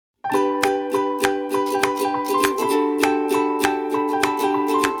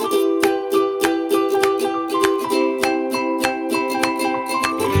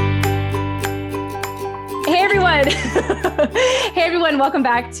welcome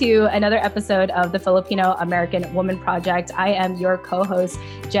back to another episode of the Filipino American Woman Project. I am your co-host,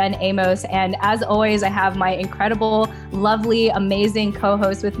 Jen Amos. And as always, I have my incredible, lovely, amazing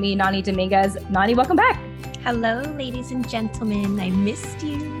co-host with me, Nani Dominguez. Nani, welcome back. Hello, ladies and gentlemen. I missed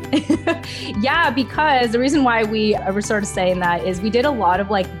you. Yeah, because the reason why we were sort of saying that is we did a lot of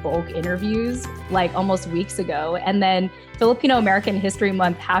bulk interviews almost weeks ago. And then Filipino American History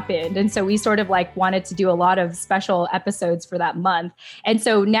Month happened. And so we sort of wanted to do a lot of special episodes for that month. And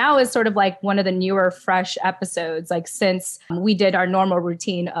so now is sort of one of the newer, fresh episodes, since we did our normal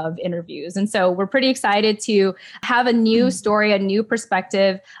routine of interviews. And so we're pretty excited to have a new story, a new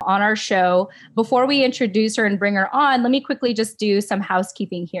perspective on our show. Before we introduce her and bring her on, let me quickly just do some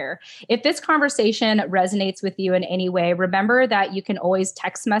housekeeping here. If this conversation resonates with you in any way, remember that you can always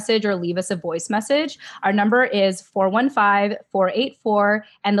text message or leave us a voice message. Our number is 415-484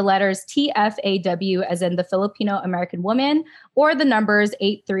 and the letters TFAW as in the Filipino American Woman, or the numbers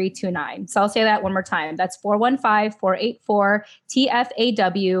 8329. So I'll say that one more time. That's 415-484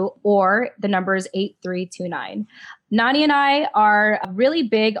 TFAW or the numbers 8329. Nani and I are really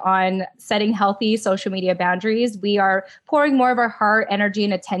big on setting healthy social media boundaries. We are pouring more of our heart, energy,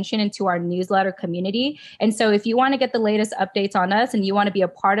 and attention into our newsletter community. And so if you want to get the latest updates on us and you want to be a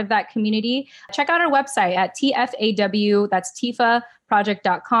part of that community, check out our website at TFAW, that's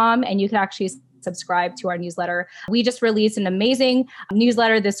tifaproject.com, and you can actually subscribe to our newsletter. We just released an amazing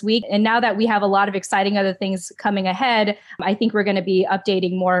newsletter this week. And now that we have a lot of exciting other things coming ahead, I think we're going to be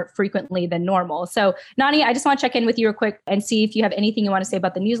updating more frequently than normal. So Nani, I just want to check in with you real quick and see if you have anything you want to say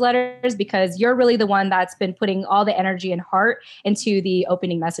about the newsletters, because you're really the one that's been putting all the energy and heart into the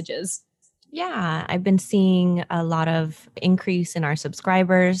opening messages. Yeah, I've been seeing a lot of increase in our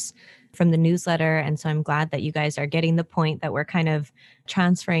subscribers from the newsletter. And so I'm glad that you guys are getting the point that we're kind of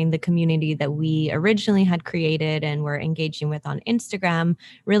transferring the community that we originally had created and were engaging with on Instagram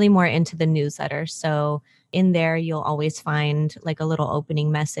really more into the newsletter. So in there, you'll always find a little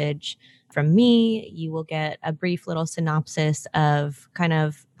opening message from me. You will get a brief little synopsis of kind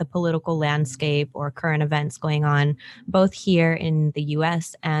of the political landscape or current events going on both here in the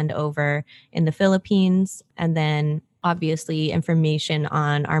US and over in the Philippines. And then obviously information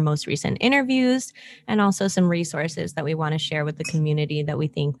on our most recent interviews and also some resources that we want to share with the community that we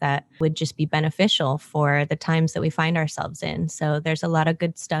think that would just be beneficial for the times that we find ourselves in. So there's a lot of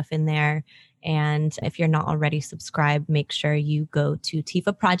good stuff in there. And if you're not already subscribed, make sure you go to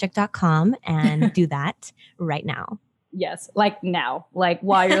tifaproject.com and do that right now. Yes, now,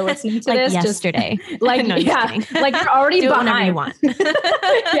 while you're listening to this, yesterday. Just, no, yeah, you're already do behind. Whatever you want.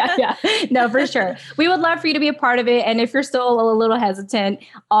 yeah, no, for sure. We would love for you to be a part of it. And if you're still a little hesitant,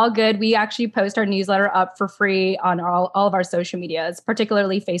 all good. We actually post our newsletter up for free on all of our social medias,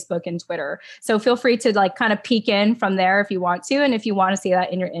 particularly Facebook and Twitter. So feel free to kind of peek in from there if you want to. And if you want to see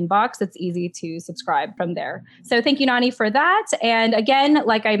that in your inbox, it's easy to subscribe from there. So thank you, Nani, for that. And again,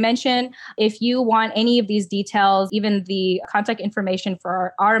 like I mentioned, if you want any of these details, even the contact information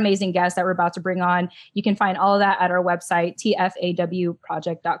for our amazing guests that we're about to bring on, you can find all of that at our website,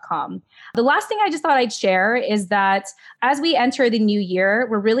 tfawproject.com. The last thing I just thought I'd share is that as we enter the new year,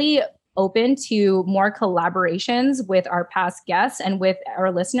 we're really open to more collaborations with our past guests and with our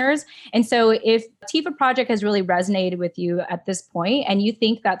listeners. And so if Tifa Project has really resonated with you at this point and you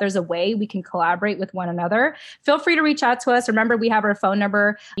think that there's a way we can collaborate with one another, feel free to reach out to us. Remember, we have our phone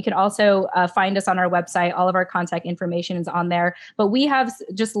number. You can also find us on our website. All of our contact information is on there. But we have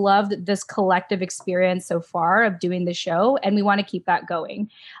just loved this collective experience so far of doing the show, and we want to keep that going.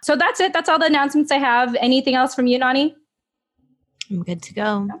 So that's it. That's all the announcements I have. Anything else from you, Nani? I'm good to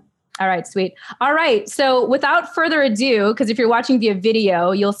go. All right, sweet. All right. So without further ado, because if you're watching via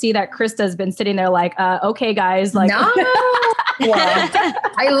video, you'll see that Krista's been sitting there okay, guys. No. Well,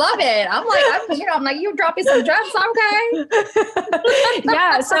 I love it. I'm like, you dropping some gems, okay?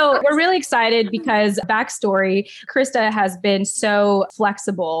 Yeah. So we're really excited because backstory, Krista has been so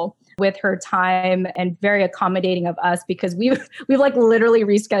flexible with her time and very accommodating of us because we've literally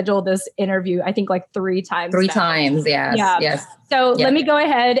rescheduled this interview, I think 3 times. 3 times. Yes. Yeah. Yes. So let me go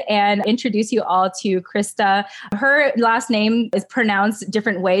ahead and introduce you all to Krista. Her last name is pronounced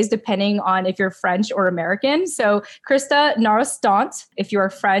different ways depending on if you're French or American. So Krista Nerestant, if you're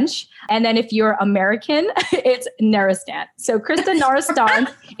French. And then if you're American, it's Nerestant. So Krista Nerestant,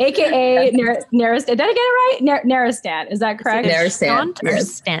 aka Nerestant. Did I get it right? Nerestant. Is that correct? Nerestant. Or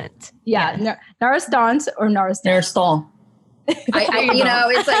Stant. Yeah. Nerestant or Nerestant. Nerestant. It's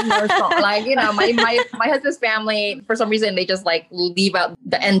my husband's family, for some reason, they just leave out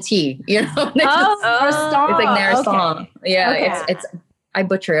the NT, Nerestant. It's like Nerestant. Okay. Yeah. Okay. It's I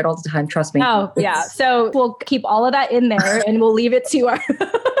butcher it all the time. Trust me. Oh, yeah. So we'll keep all of that in there and we'll leave it to our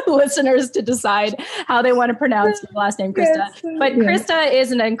listeners to decide how they want to pronounce your last name, Krista. Yes, but Krista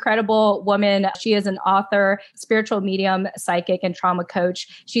is an incredible woman. She is an author, spiritual medium, psychic, and trauma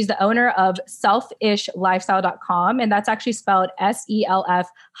coach. She's the owner of selfishlifestyle.com. And that's actually spelled SELF-ISH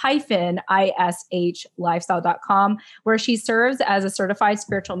lifestyle.com, where she serves as a certified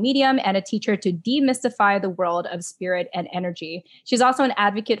spiritual medium and a teacher to demystify the world of spirit and energy. She's also an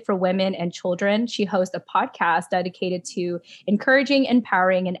advocate for women and children. She hosts a podcast dedicated to encouraging,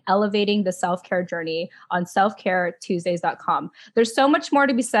 empowering, and elevating the self-care journey on selfcaretuesdays.com. There's so much more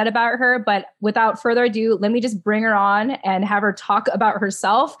to be said about her, but without further ado, let me just bring her on and have her talk about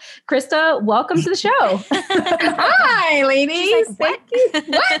herself. Krista, welcome to the show. Hi, ladies. Like, thank you.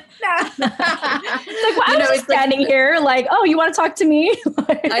 What? It's like, well, I'm just standing here like, oh, you want to talk to me?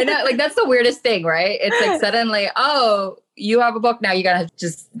 I know, like that's the weirdest thing, right? It's like suddenly, oh, you have a book now. You gotta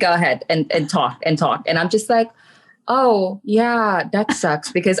just go ahead and talk. And I'm just like, oh yeah, that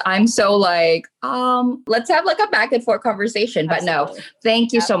sucks because I'm so like, let's have like a back and forth conversation. But Absolutely. No,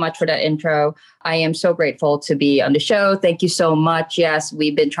 thank you so much for that intro. I am so grateful to be on the show. Thank you so much. Yes,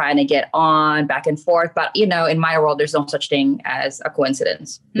 we've been trying to get on back and forth, but you know, in my world, there's no such thing as a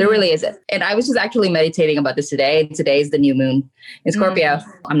coincidence. There really isn't. And I was just actually meditating about this today. Today is the new moon in Scorpio.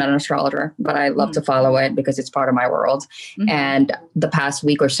 I'm not an astrologer, but I love to follow it because it's part of my world. And the past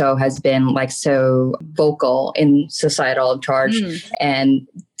week or so has been like so vocal in societal charge. And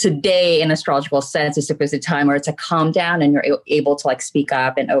today, in astrological sense, is supposed to be a time where it's a calm down and you're able to like speak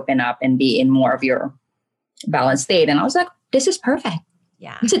up and open up and be in more of your balanced state. And I was like, this is perfect.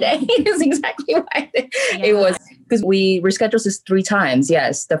 Yeah. Today is exactly why it was, because we rescheduled this 3 times.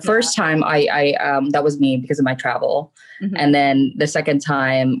 Yes. The first time I that was me because of my travel. And then the second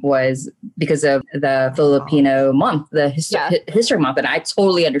time was because of the Filipino month, the history month. And I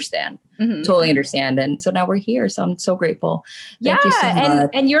totally understand. Totally understand. And so now we're here. So I'm so grateful. Thank you so much.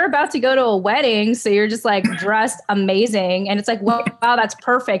 And you're about to go to a wedding. So you're just like dressed amazing. And it's like, wow, that's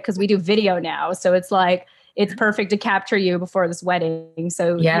perfect because we do video now. So it's like, it's perfect to capture you before this wedding.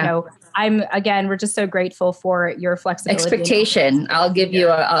 So, you know, we're just so grateful for your flexibility. Expectation.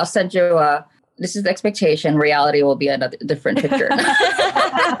 I'll send you this is the expectation. Reality will be another different picture.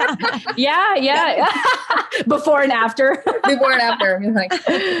 Yeah. Before and after. Before and after. I'm like,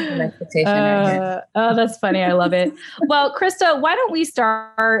 an expectation right here. Oh, that's funny. I love it. Well, Krista, why don't we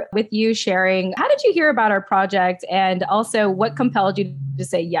start with you sharing, how did you hear about our project? And also what compelled you to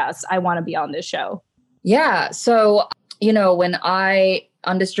say, yes, I want to be on this show? Yeah. So, you know, when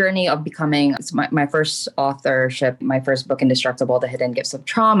on this journey of becoming my first authorship, my first book, Indestructible, The Hidden Gifts of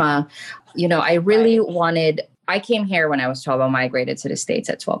Trauma, you know, I really I came here when I was 12. I migrated to the States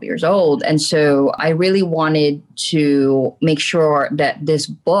at 12 years old. And so I really wanted to make sure that this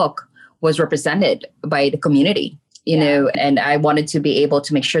book was represented by the community. You know, and I wanted to be able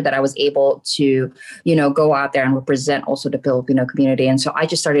to make sure that I was able to, you know, go out there and represent also the Filipino community. And so I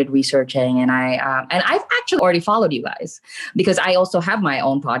just started researching and I've actually already followed you guys because I also have my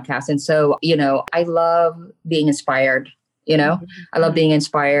own podcast. And so, you know, I love being inspired. You know, I love being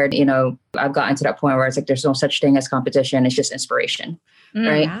inspired. You know, I've gotten to that point where it's like, there's no such thing as competition. It's just inspiration.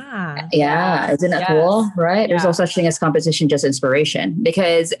 Right. Yeah. Isn't that cool? Right. There's no such thing as competition, just inspiration,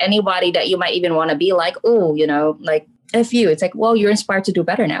 because anybody that you might even want to be like, oh, you know, like if you, it's like, well, you're inspired to do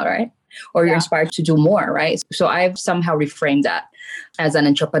better now. Right. Or you're inspired to do more. Right. So I've somehow reframed that as an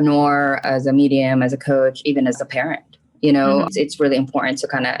entrepreneur, as a medium, as a coach, even as a parent. You know, it's really important to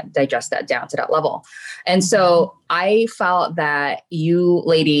kind of digest that down to that level. And so I felt that you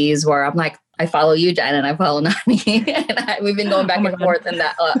ladies were, I'm like, I follow you, Jen, and I follow Nani. And we've been going back and forth in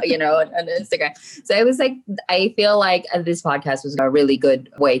that, you know, on Instagram. So it was like, I feel like this podcast was a really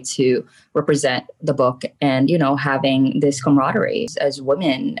good way to represent the book and, you know, having this camaraderie as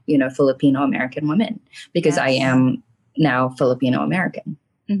women, you know, Filipino American women, because I am now Filipino American.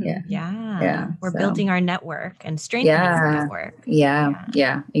 We're building our network and strengthening our network.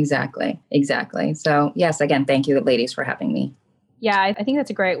 Yeah, exactly. So yes, again, thank you ladies for having me. Yeah, I think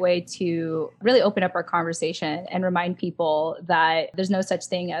that's a great way to really open up our conversation and remind people that there's no such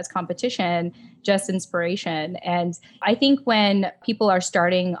thing as competition, just inspiration. And I think when people are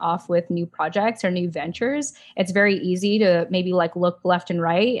starting off with new projects or new ventures, it's very easy to maybe like look left and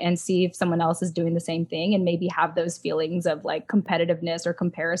right and see if someone else is doing the same thing and maybe have those feelings of like competitiveness or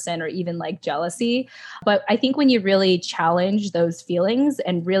comparison or even like jealousy. But I think when you really challenge those feelings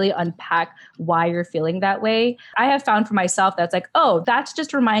and really unpack why you're feeling that way, I have found for myself that's like, oh, that's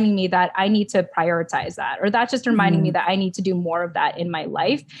just reminding me that I need to prioritize that, or that's just reminding me that I need to do more of that in my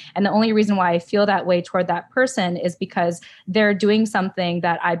life. And the only reason why I feel that way toward that person is because they're doing something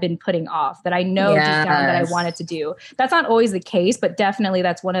that I've been putting off, that I know deep down that I wanted to do. That's not always the case, but definitely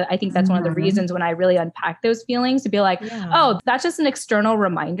that's one of the reasons when I really unpack those feelings to be like, oh, that's just an external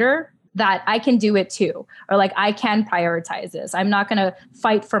reminder that I can do it too. Or like, I can prioritize this. I'm not going to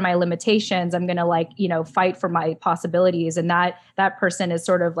fight for my limitations. I'm going to fight for my possibilities. And that person is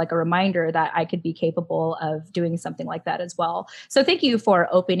sort of like a reminder that I could be capable of doing something like that as well. So thank you for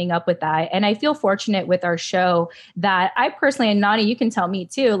opening up with that. And I feel fortunate with our show that I personally, and Nani, you can tell me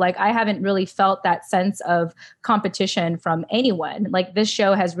too, like I haven't really felt that sense of competition from anyone. Like this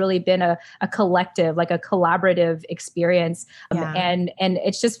show has really been a collective, like a collaborative experience. And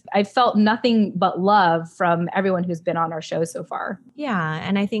it's just, I felt nothing but love from everyone who's been on our show so far. Yeah.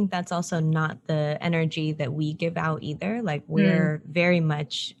 And I think that's also not the energy that we give out either. Like we're very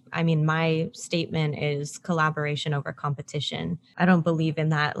much, I mean, my statement is collaboration over competition. I don't believe in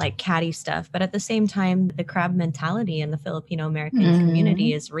that like catty stuff, but at the same time, the crab mentality in the Filipino American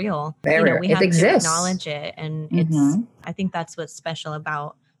community is real. We have to acknowledge it. And I think that's what's special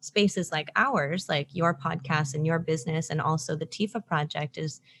about spaces like ours, like your podcast and your business, and also the Tifa Project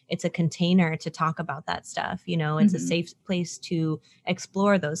is it's a container to talk about that stuff. It's a safe place to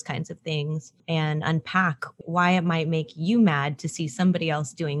explore those kinds of things and unpack why it might make you mad to see somebody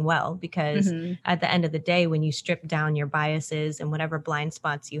else doing well. Because at the end of the day, when you strip down your biases and whatever blind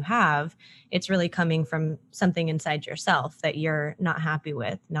spots you have, it's really coming from something inside yourself that you're not happy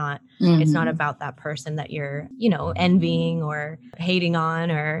with. It's not about that person that you're, envying or hating on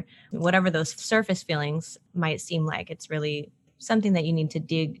or whatever those surface feelings might seem like. It's really something that you need to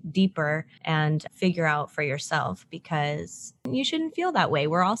dig deeper and figure out for yourself, because you shouldn't feel that way.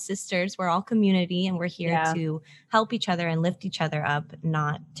 We're all sisters, we're all community, and we're here to help each other and lift each other up,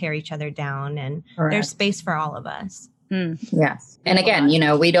 not tear each other down. And there's space for all of us. Yes. And again,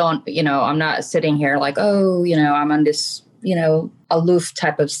 we don't, I'm not sitting here like, oh, I'm on this, aloof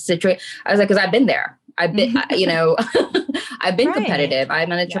type of situation. I was like, because I've been there. I've been, I've been competitive.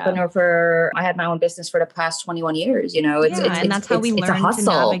 I'm an entrepreneur I had my own business for the past 21 years, and that's how we learn to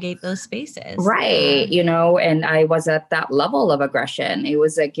navigate those spaces. Right. And I was at that level of aggression. It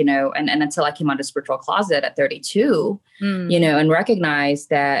was like, and until I came out of the spiritual closet at 32, and recognized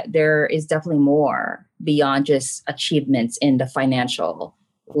that there is definitely more beyond just achievements in the financial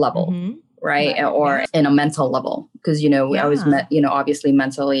level. Right. Or in a mental level, because, I was, obviously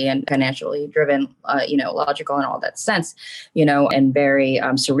mentally and financially driven, logical in all that sense, and very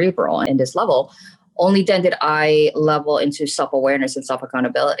cerebral in this level. Only then did I level into self-awareness and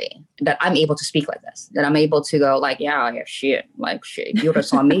self-accountability, that I'm able to speak like this, that I'm able to go like, shit, you would have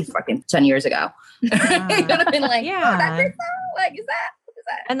saw me fucking 10 years ago. You would have been like, is that?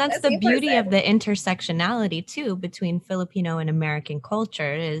 And that's the beauty of the intersectionality too between Filipino and American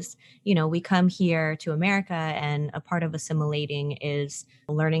culture is, we come here to America and a part of assimilating is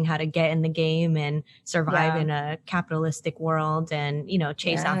learning how to get in the game and survive in a capitalistic world and,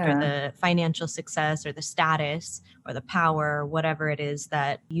 chase after the financial success or the status or the power or whatever it is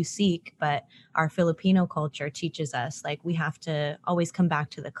that you seek. But our Filipino culture teaches us like we have to always come back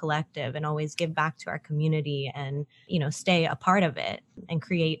to the collective and always give back to our community and, stay a part of it and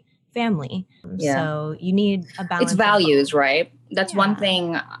create family. So you need a balance. It's values, right? That's one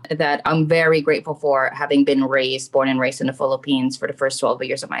thing that I'm very grateful for, having been born and raised in the Philippines for the first 12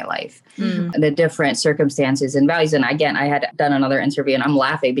 years of my life. The different circumstances and values. And again, I had done another interview and I'm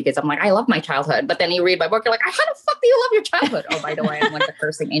laughing because I'm like, I love my childhood. But then you read my book, you're like, how the fuck do you love your childhood? Oh, by the way, I'm like the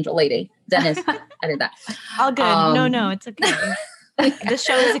cursing angel lady. Dennis, I did that. All good. No, it's okay. The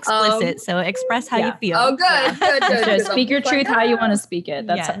show is explicit, so express how you feel. Oh, good. Speak your truth how you want to speak it.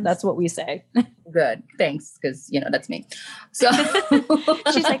 That's what we say. Good. Thanks, because that's me. So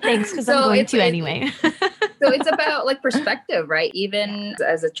she's like, thanks, because I'm going to anyway. So it's about like perspective, right? Even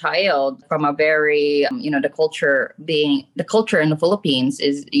as a child, from a very, the culture in the Philippines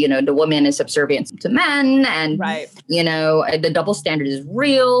is, the woman is subservient to men, and the double standard is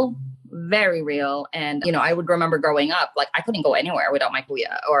real. Very real. And, I would remember growing up, like I couldn't go anywhere without my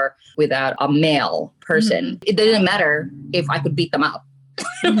kuya or without a male person. It didn't matter if I could beat them up.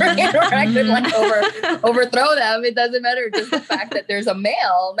 Right? Or I could like overthrow them. It doesn't matter. Just the fact that there's a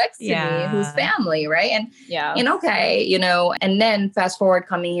male next to me who's family. Right. And then fast forward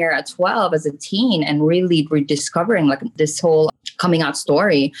coming here at 12 as a teen and really rediscovering like this whole coming out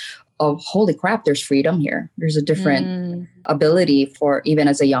story of holy crap, there's freedom here. There's a different ability for even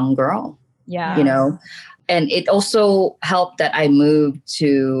as a young girl. And it also helped that I moved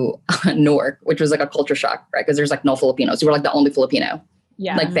to Newark, which was like a culture shock, right? Because there's like no Filipinos. We were like the only Filipino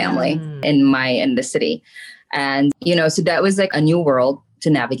like family in the city. And, so that was like a new world to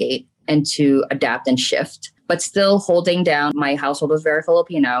navigate. and to adapt and shift, but still holding down. My household was very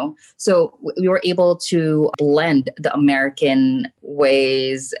Filipino. So we were able to blend the American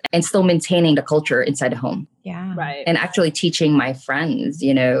ways and still maintaining the culture inside the home. Yeah. Right. And actually teaching my friends,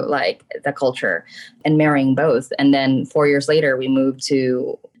 like the culture and marrying both. And then 4 years later, we moved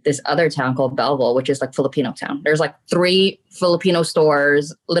to this other town called Belleville, which is like Filipino town. There's like 3 Filipino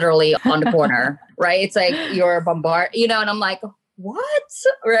stores literally on the corner, right? It's like you're and I'm like, what?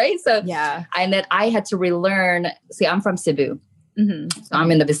 Right? So Yeah. and then I had to relearn. See, I'm from Cebu. Mm-hmm. So I'm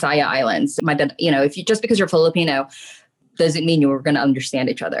in the Visaya Islands. My dad, if you just because you're Filipino doesn't mean you're going to understand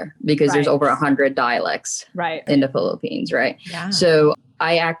each other, because there's over 100 dialects in the Philippines, right? Yeah. So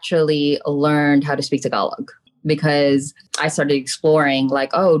I actually learned how to speak Tagalog because I started exploring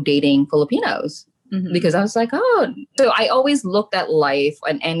dating Filipinos. Mm-hmm. Because I was like, so I always looked at life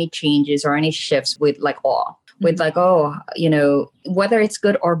and any changes or any shifts with awe. With whether it's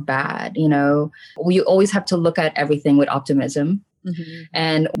good or bad, we always have to look at everything with optimism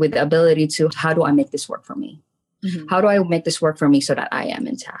and with the ability to, how do I make this work for me? Mm-hmm. How do I make this work for me so that I am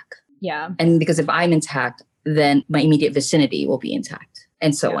intact? Yeah. And because if I'm intact, then my immediate vicinity will be intact,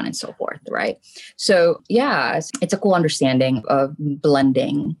 and so on and so forth, right? So it's a cool understanding of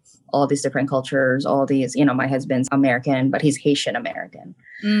blending all these different cultures, all these, my husband's American, but he's Haitian American,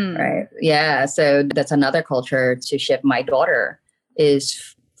 right? Yeah. So that's another culture to shift. My daughter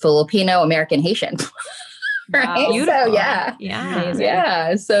is Filipino American Haitian, right? Wow. So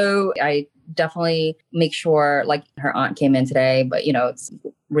yeah. So I definitely make sure, her aunt came in today, but it's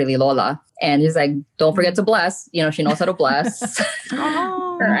really Lola. And he's like, don't forget to bless. She knows how to bless.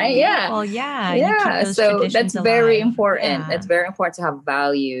 Oh, right. Yeah. Well, yeah. Yeah. So that's very important. Yeah. It's very important to have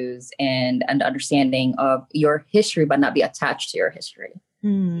values and understanding of your history, but not be attached to your history.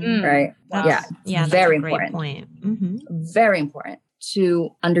 Right. That's very a great important. Point. Mm-hmm. Very important to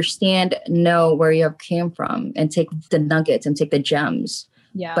understand, know where you have came from and take the nuggets and take the gems.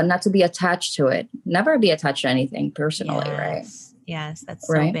 Yeah. But not to be attached to it. Never be attached to anything personally, right? Yes, that's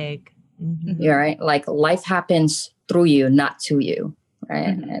so big. Mm-hmm. You're right. Life happens through you, not to you,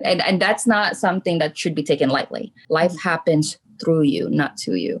 right? Mm-hmm. And that's not something that should be taken lightly. Life happens through you, not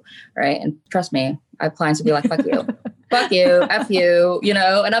to you, right? And trust me, I have clients to be like, fuck you, fuck you, F you,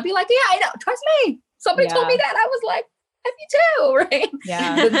 and I'll be like, yeah, I know, trust me. Somebody told me that. I was like, F you too, right?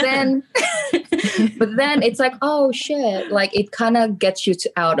 Yeah. But then it's like, oh shit, it kind of gets you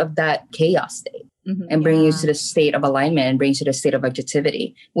out of that chaos state. Mm-hmm. And bring you to the state of alignment and brings you to the state of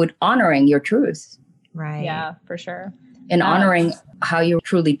objectivity with honoring your truth. Right. Yeah, for sure. And honoring how you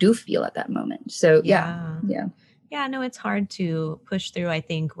truly do feel at that moment. So Yeah, no, it's hard to push through, I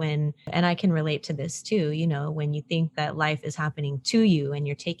think, and I can relate to this too, when you think that life is happening to you and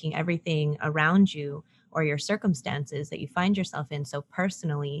you're taking everything around you or your circumstances that you find yourself in so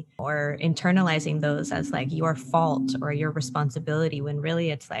personally, or internalizing those as your fault or your responsibility, when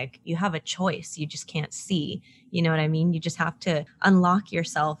really it's you have a choice you just can't see. You know what I mean? You just have to unlock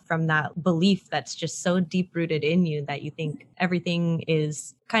yourself from that belief that's just so deep rooted in you that you think everything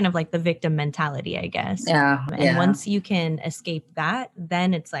is kind of like the victim mentality, I guess. Yeah. And once you can escape that,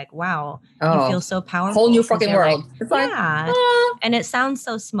 then it's wow, you feel so powerful. Whole new fucking world. It's And it sounds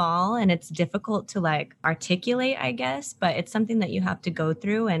so small and it's difficult to articulate, I guess, but it's something that you have to go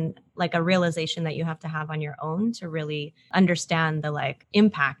through, and a realization that you have to have on your own to really understand the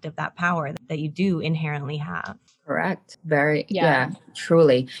impact of that power that you do inherently have. Correct. Very,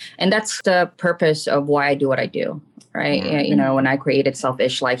 truly. And that's the purpose of why I do what I do, right? Yeah. When I created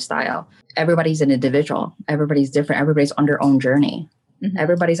Selfish Lifestyle, everybody's an individual. Everybody's different. Everybody's on their own journey. Mm-hmm.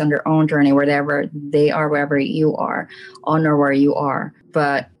 Everybody's on their own journey, wherever they are, wherever you are, honor where you are.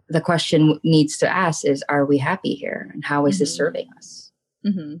 But the question needs to ask is, are we happy here? And how is this serving us?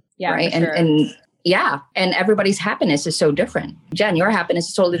 Mm-hmm. Yeah. Right. Sure. And everybody's happiness is so different. Jen, your happiness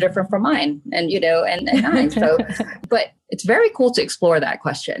is totally different from mine. And mine. So, but it's very cool to explore that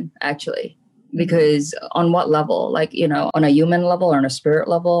question, actually, because on what level, on a human level or on a spirit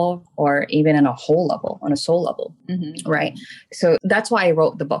level, or even on a whole level, on a soul level. Mm-hmm. Right. So that's why I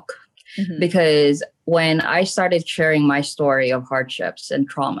wrote the book. Mm-hmm. Because when I started sharing my story of hardships and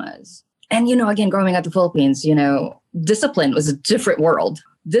traumas, and, again, growing up in the Philippines, discipline was a different world.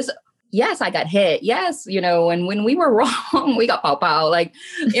 Yes, I got hit. Yes, when we were wrong, we got pow,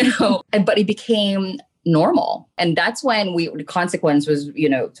 but it became normal. And that's when the consequence was,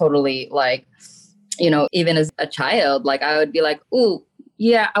 totally even as a child, I would be like, ooh,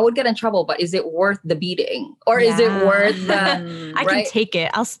 yeah, I would get in trouble, but is it worth the beating? Or is it worth the... I can take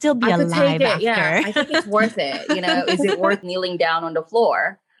it. I'll still be alive after. Yeah, I think it's worth it. Is it worth kneeling down on the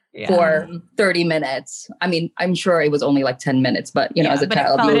floor for 30 minutes. I mean, I'm sure it was only like 10 minutes, but you know, as a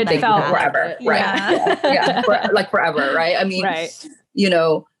child, you would think forever, right? Forever, right? I mean, you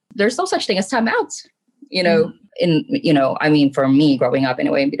know, there's no such thing as timeouts, you know, I mean, for me growing up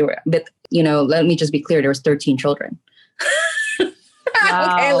anyway, but, you know, let me just be clear, there was 13 children.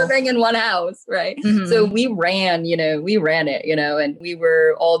 Okay, living in one house, right? So we ran it, you know, and we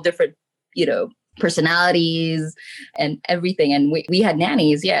were all different, you know, personalities and everything. And we had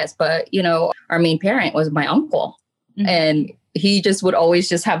nannies, yes, but, you know, our main parent was my uncle. And he just would always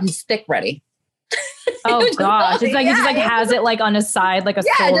just have his stick ready. Oh gosh. It's like, he just like has it like on his side, like a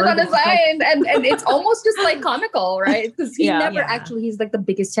sword. Just on his side. And it's almost just like comical, right? Because he he's like the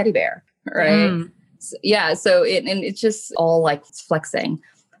biggest teddy bear, right? So it's just all like flexing.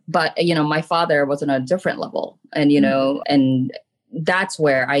 But, you know, my father was on a different level. And, you know, and that's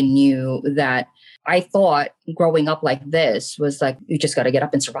where I knew that I thought growing up like this was like, you just got to get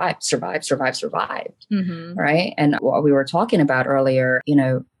up and survive. Right. And what we were talking about earlier, you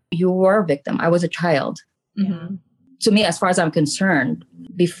know, you were a victim. I was a child. To me, as far as I'm concerned,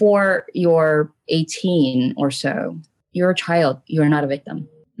 before you're 18 or so, you're a child. You're not a victim.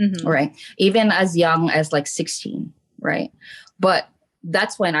 Right. Even as young as like 16. Right. But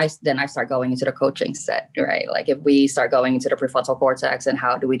that's when I start going into the coaching set, right? Like if we start going into the prefrontal cortex and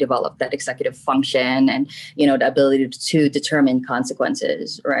how do we develop that executive function and, you know, the ability to determine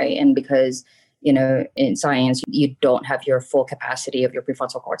consequences, right? And because, you know, in science, you don't have your full capacity of your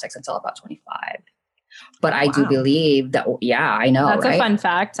prefrontal cortex until about 25. But I do believe that, I know. That's a fun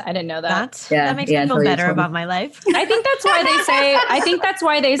fact. I didn't know that. That makes me feel better about my life. I think that's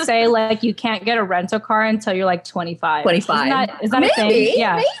why they say like you can't get a rental car until you're like 25. 25. Is that a thing?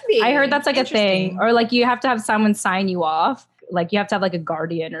 Yeah. Maybe. I heard that's like a thing. Or like you have to have someone sign you off. Like you have to have like a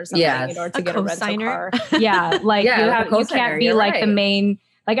guardian or something in order to get a rental car. Yeah. Like you can't be like the main.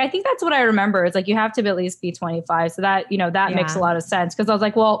 Like, I think that's what I remember. It's like, you have to at least be 25. So that, you know, that makes a lot of sense. Cause I was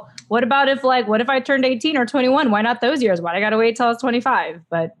like, well, what if I turned 18 or 21? Why not those years? Why do I got to wait till I was 25?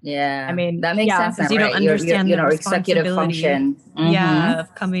 But I mean, that makes sense. Because you don't understand the executive function.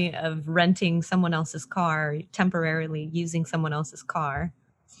 Of renting someone else's car, temporarily using someone else's car.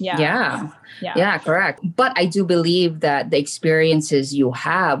 Yeah, correct. But I do believe that the experiences you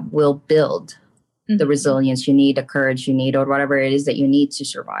have will build the resilience you need, the courage you need, or whatever it is that you need to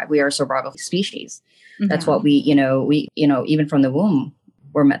survive. We are a survival species. That's what we even from the womb,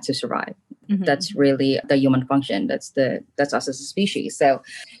 we're meant to survive. That's really the human function. That's us as a species.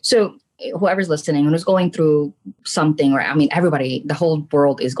 So whoever's listening and who's going through something, right? I mean, everybody, the whole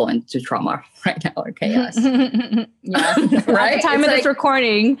world is going through trauma right now or chaos. Right? At the time of this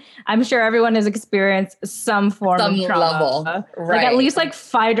recording, I'm sure everyone has experienced some form of trauma. Level. Right. Like at least like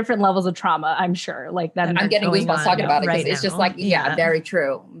 5 different levels of trauma, I'm sure. Like that. I'm getting goosebumps talking about it because it's just like, very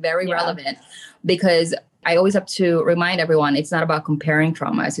true. Very relevant. Because I always have to remind everyone, it's not about comparing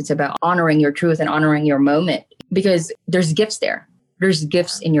traumas. It's about honoring your truth and honoring your moment because there's gifts there. There's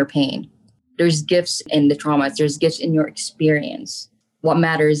gifts in your pain. There's gifts in the traumas. There's gifts in your experience. What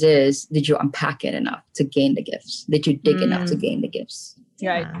matters is, did you unpack it enough to gain the gifts? Did you dig enough to gain the gifts?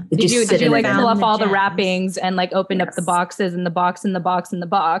 Right. Did you like pull off all the wrappings and like open up the boxes and the box and the box and the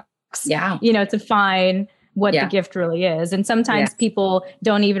box? Yeah. You know, to find what the gift really is. And sometimes people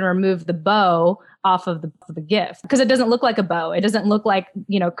don't even remove the bow off of the gift because it doesn't look like a bow. It doesn't look like,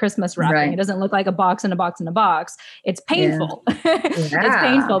 you know, Christmas wrapping. Right. It doesn't look like a box and a box and a box. It's painful. It's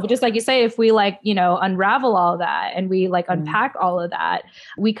painful. But just like you say, if we like, you know, unravel all that and we like unpack all of that,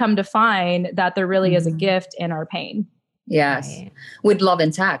 we come to find that there really is a gift in our pain. Yes. Right. With love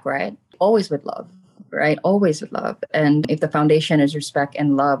intact, right? Always with love, right? Always with love. And if the foundation is respect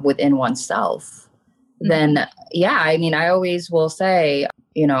and love within oneself, then I mean, I always will say,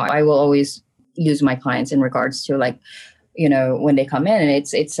 you know, I will always use my clients in regards to like, you know, when they come in and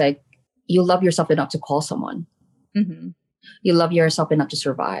it's like, you love yourself enough to call someone. You love yourself enough to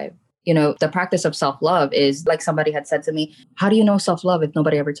survive. You know, the practice of self-love is like somebody had said to me, how do you know self-love if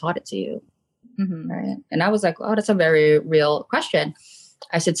nobody ever taught it to you? Right. And I was like, oh, that's a very real question.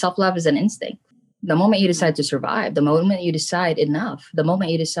 I said, self-love is an instinct. The moment you decide to survive, the moment you decide enough, the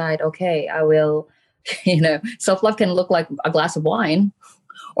moment you decide, okay, I will, you know, self-love can look like a glass of wine.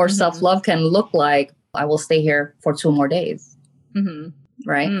 Or self-love can look like, I will stay here for 2 more days,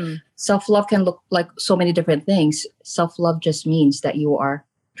 right? Self-love can look like so many different things. Self-love just means that you are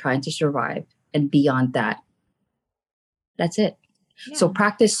trying to survive. And beyond that, that's it. Yeah. So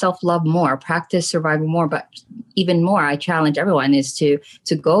practice self-love more, practice surviving more. But even more, I challenge everyone is to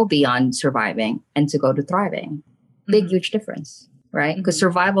go beyond surviving and to go to thriving. Big, huge difference, right? Because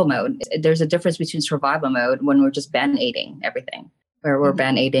survival mode, there's a difference between survival mode when we're just band-aiding everything. where we're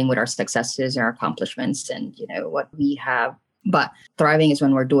band-aiding with our successes and our accomplishments and, what we have. But thriving is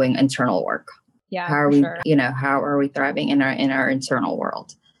when we're doing internal work. Yeah. How are we, how are we thriving in our internal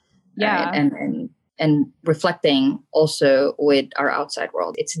world? Yeah. Right? And reflecting also with our outside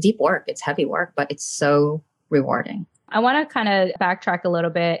world. It's deep work. It's heavy work, but it's so rewarding. I want to kind of backtrack a little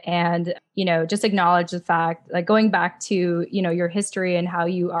bit and, just acknowledge the fact, like going back to, your history and how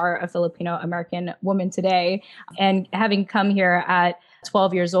you are a Filipino American woman today and having come here at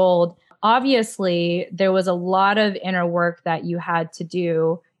 12 years old. Obviously, there was a lot of inner work that you had to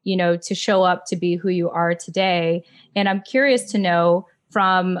do, to show up to be who you are today. And I'm curious to know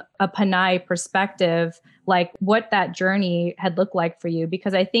from a Panay perspective, like what that journey had looked like for you,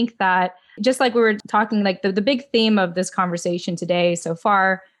 because I think that just like we were talking, like the big theme of this conversation today so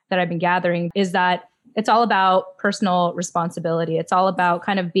far that I've been gathering is that it's all about personal responsibility. It's all about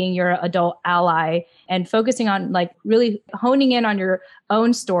kind of being your adult ally and focusing on like really honing in on your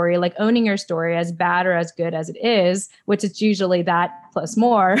own story, like owning your story as bad or as good as it is, which is usually that plus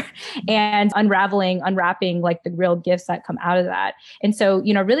more, and unwrapping like the real gifts that come out of that. And so,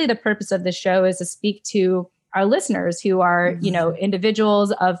 really the purpose of this show is to speak to our listeners who are,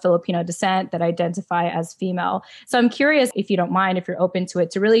 individuals of Filipino descent that identify as female. So I'm curious, if you don't mind, if you're open to it,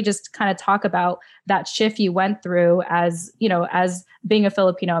 to really just kind of talk about that shift you went through as being a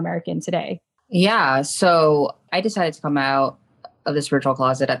Filipino American today. Yeah. So I decided to come out of the spiritual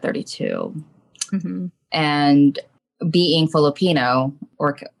closet at 32. Mm-hmm. And being Filipino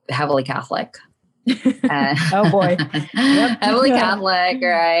or heavily Catholic. Oh boy. Yep. Heavily Catholic,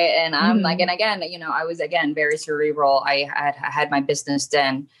 right? And I'm like, and again, I was very cerebral. I had my business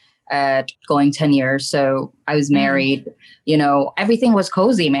then at going 10 years. So I was married, everything was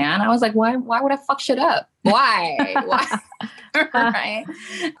cozy, man. I was like, why would I fuck shit up? Why? Right.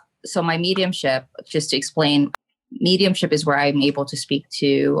 So my mediumship, just to explain, mediumship is where I'm able to speak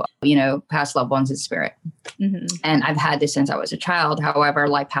to, past loved ones in spirit. Mm-hmm. And I've had this since I was a child. However,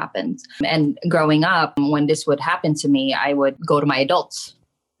 life happens. And growing up, when this would happen to me, I would go to my adults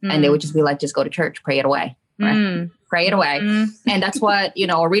and they would just be like, just go to church, pray it away. Right? Pray it away. And that's what,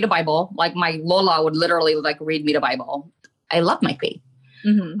 or read a Bible. Like my Lola would literally like read me the Bible. I love my faith.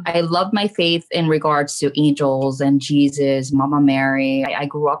 Mm-hmm. I love my faith in regards to angels and Jesus, Mama Mary. I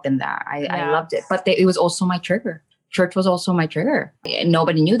grew up in that. I loved it. But it was also my trigger. Church was also my trigger. And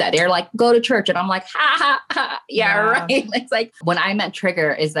nobody knew that. They're like, go to church. And I'm like, ha, ha, ha. Yeah, right. It's like when I meant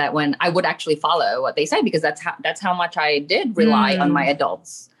trigger is that when I would actually follow what they say, because that's how much I did rely on my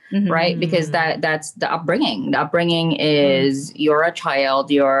adults. Mm-hmm. Right. Because that's the upbringing. The upbringing is you're a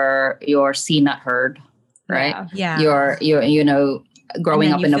child, you're seen, not heard. Right. Yeah. You're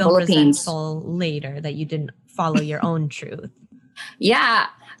growing up in the Philippines later that you didn't follow your own truth. Yeah.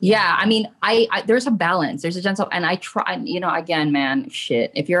 I mean, I there's a balance. There's a gentle, and I try, again, man,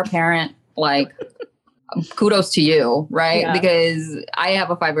 shit. If you're a parent, like, kudos to you, right? Yeah. Because I have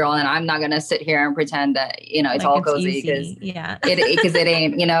a 5-year-old and I'm not going to sit here and pretend that, it's all cozy because it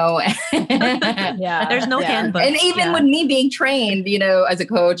ain't, Yeah. There's no handbook. And even with me being trained, as a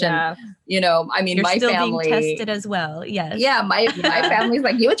coach and, I mean, you're my still family being tested as well. Yes. Yeah. My family's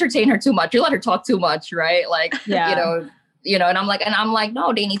like, you entertain her too much. You let her talk too much. Right. Like, and I'm like,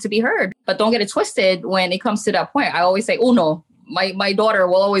 no, they need to be heard, but don't get it twisted. When it comes to that point, I always say, oh no, my daughter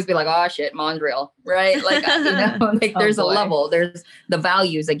will always be like, oh shit, mom's real. Right. Like, like there's a level, there's the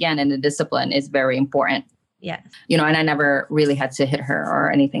values again, and the discipline is very important. Yes. And I never really had to hit her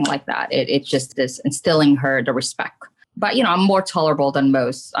or anything like that. It's just this instilling her the respect. But, I'm more tolerable than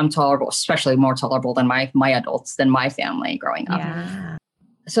most. I'm tolerable, especially more tolerable than my adults, than my family growing up. Yeah.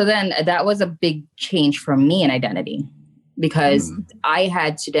 So then that was a big change for me in identity, because I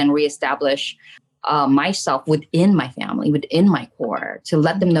had to then reestablish myself within my family, within my core, to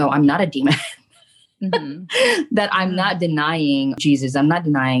let them know I'm not a demon, that I'm not denying Jesus. I'm not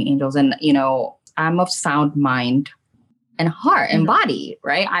denying angels. And, I'm of sound mind and heart and body,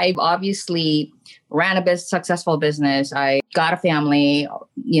 right? I obviously ran a successful business. I got a family,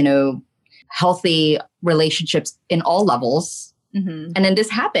 healthy relationships in all levels. And then this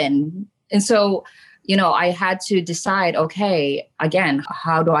happened. And so, I had to decide, okay, again,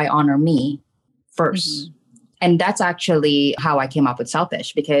 how do I honor me first? And that's actually how I came up with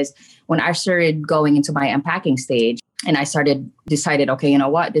Selfish, because when I started going into my unpacking stage and I decided, okay, you know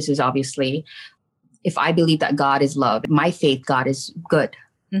what, this is obviously, if I believe that God is love, my faith, God is good.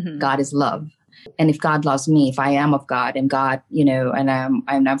 God is love. And if God loves me, if I am of God and God, and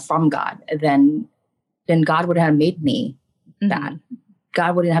I'm from God, then God would have made me that.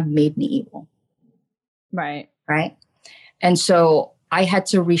 God wouldn't have made me evil. Right. Right. And so I had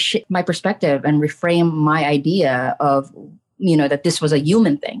to reshape my perspective and reframe my idea of, that this was a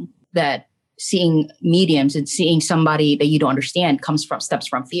human thing, that seeing mediums and seeing somebody that you don't understand stems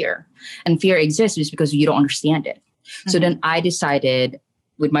from fear. And fear exists just because you don't understand it. So then I decided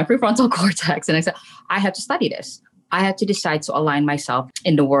with my prefrontal cortex, and I said, I have to study this. I had to decide to align myself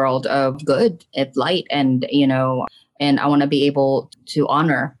in the world of good, of light, and, and I want to be able to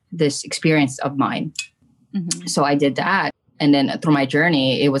honor this experience of mine. So I did that. And then through my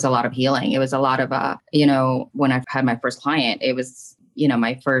journey, it was a lot of healing. It was a lot of, when I had my first client, it was,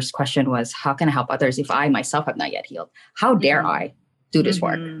 my first question was, how can I help others if I myself have not yet healed? How dare I do this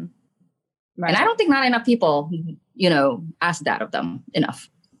work? Right. And I don't think not enough people, ask that of them enough.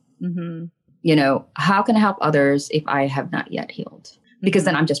 How can I help others if I have not yet healed? Because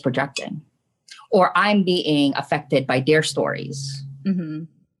then I'm just projecting, or I'm being affected by their stories.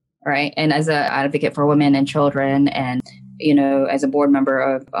 Right. And as an advocate for women and children, and, as a board member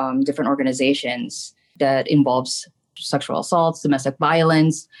of different organizations that involves sexual assaults, domestic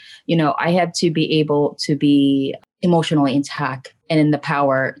violence, I have to be able to be emotionally intact and in the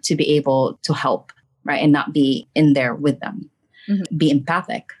power to be able to help, right? And not be in there with them, be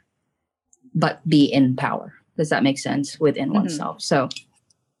empathic, but be in power. Does that make sense within oneself? So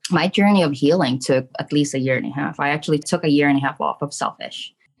my journey of healing took at least 1.5 years. I actually took 1.5 years off of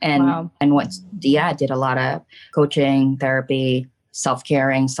selfish and did a lot of coaching, therapy,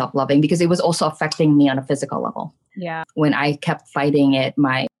 self-caring, self-loving, because it was also affecting me on a physical level. Yeah. When I kept fighting it,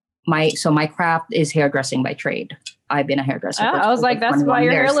 my craft is hairdressing by trade. I've been a hairdresser. I was like, that's why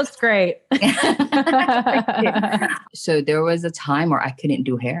your hair looks great. So there was a time where I couldn't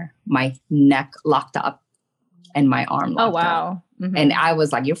do hair. My neck locked up and my arm locked up. And I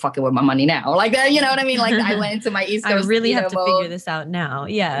was like, you're fucking with my money now. Like that, you know what I mean? Like I went into my East Coast. I really have to figure this out now.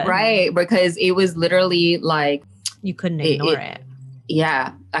 Yeah. Right. Because it was literally like. You couldn't ignore it.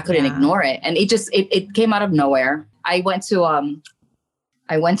 Yeah. I couldn't ignore it. And it came out of nowhere. I went to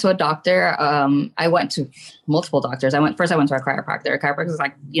a doctor. I went to multiple doctors. I went to a chiropractor. A chiropractor was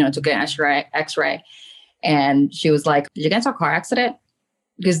like, took an x-ray. And she was like, did you get into a car accident?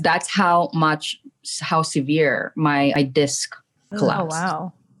 Because that's how severe my disc collapsed. Oh,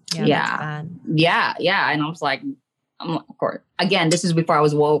 wow. Yeah. Yeah. And I was like, of course, again, this is before I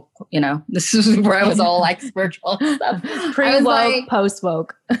was woke, this is before I was all like spiritual stuff. Pre-woke, like,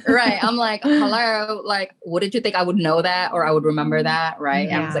 post-woke. Right. I'm like, hello, like, wouldn't you think I would know that or I would remember that? Right.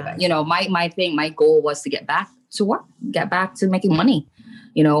 Yeah. And I was like, my goal was to get back to work, get back to making money.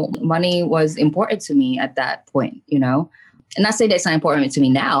 Money was important to me at that point, and not say that's not important to me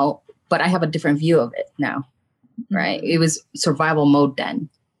now, but I have a different view of it now. Right. It was survival mode then.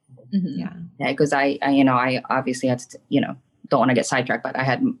 Yeah. Because I obviously had to, don't want to get sidetracked, but I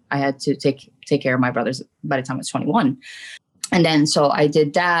had to take care of my brothers by the time I was 21. And then, so I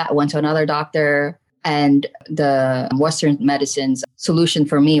did that. I went to another doctor, and the Western medicine's solution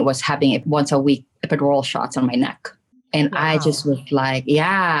for me was having it once a week epidural shots on my neck. And I just was like,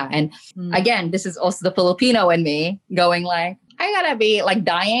 yeah. And again, this is also the Filipino in me going like, I gotta be like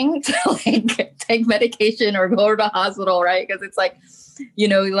dying to like take medication or go to the hospital, right? Because it's like,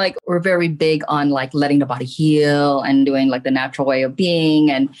 like we're very big on like letting the body heal and doing like the natural way of being.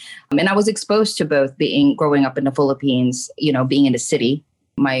 And I was exposed to both growing up in the Philippines, being in the city.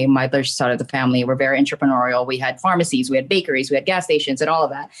 My mother's side of the family were very entrepreneurial. We had pharmacies, we had bakeries, we had gas stations and all of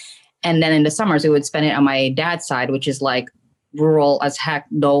that. And then in the summers, we would spend it on my dad's side, which is like rural as heck,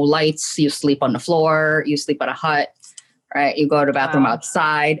 no lights. You sleep on the floor, you sleep on a hut, right? You go to the bathroom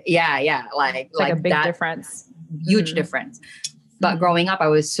outside. Yeah. Like a big difference. Huge difference. But growing up, I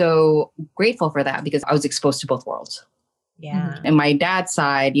was so grateful for that because I was exposed to both worlds. Yeah. And my dad's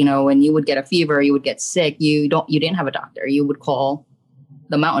side, when you would get a fever, you would get sick, you didn't have a doctor. You would call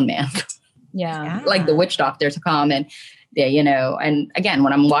the mountain man. Yeah. Like the witch doctor to come and and again,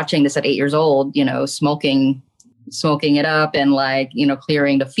 when I'm watching this at 8 years old, smoking it up and like,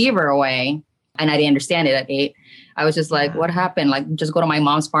 clearing the fever away. And I didn't understand it at 8. I was just like, what happened? Like, just go to my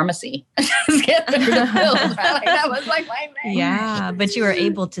mom's pharmacy. Just get the pills. Right? Like, that was like my thing. Yeah. But you were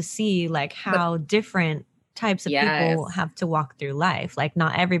able to see like how different types of people have to walk through life. Like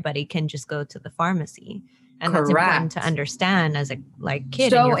not everybody can just go to the pharmacy. And that's important to understand as a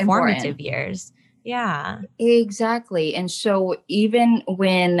kid in your formative years. Yeah, exactly. And so even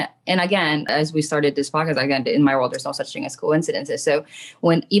when, and again, as we started this podcast, again, in my world, there's no such thing as coincidences. So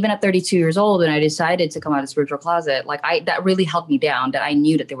even at 32 years old, when I decided to come out of the spiritual closet, that really held me down, that I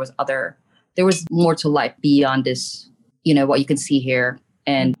knew that there was more to life beyond this, what you can see here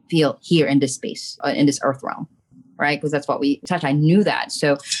and feel here in this space, in this earth realm. Right. Because that's what we touch. I knew that.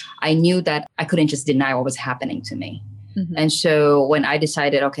 So I knew that I couldn't just deny what was happening to me. Mm-hmm. And so when I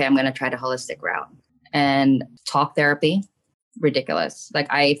decided, okay, I'm going to try the holistic route and talk therapy, ridiculous. Like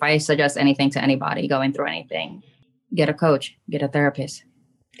if I suggest anything to anybody going through anything, get a coach, get a therapist,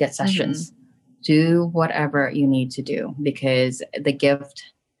 get sessions, do whatever you need to do, because the gift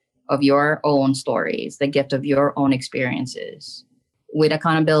of your own stories, the gift of your own experiences, with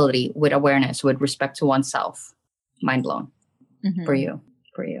accountability, with awareness, with respect to oneself, mind blown for you.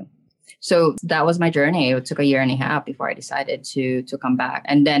 So that was my journey. It took a year and a half before I decided to come back.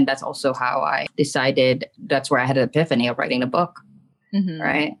 And then that's also how I decided, that's where I had an epiphany of writing a book,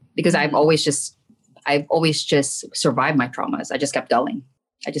 right? Because I've always just survived my traumas. I just kept going.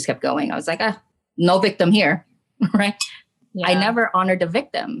 I was like, no victim here, right? Yeah. I never honored the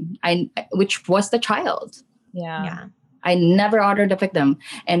victim, which was the child. Yeah. I never honored the victim.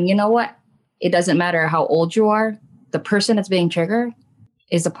 And you know what? It doesn't matter how old you are. The person that's being triggered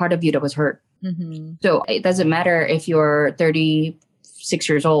is a part of you that was hurt. So it doesn't matter if you're 36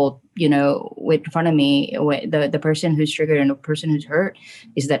 years old, with in front of me, the person who's triggered and the person who's hurt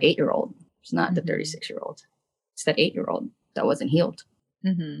is that 8-year-old. It's not the 36-year-old. It's that 8-year-old that wasn't healed,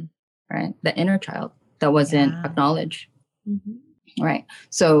 right? The inner child that wasn't acknowledged, right?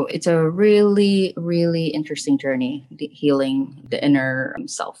 So it's a really, really interesting journey, healing the inner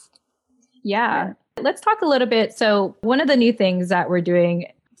self. Yeah. Let's talk a little bit. So one of the new things that we're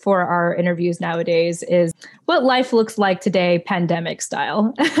doing for our interviews nowadays is what life looks like today, pandemic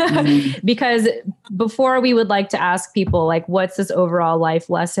style. Because before we would like to ask people, like, what's this overall life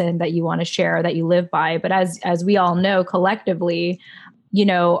lesson that you want to share, that you live by? But as we all know collectively,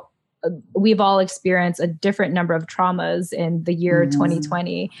 we've all experienced a different number of traumas in the year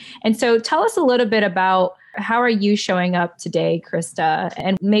 2020. And so tell us a little bit about, how are you showing up today, Krista?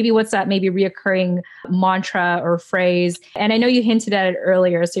 And maybe what's that maybe reoccurring mantra or phrase? And I know you hinted at it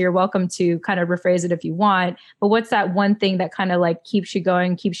earlier, so you're welcome to kind of rephrase it if you want. But what's that one thing that kind of like keeps you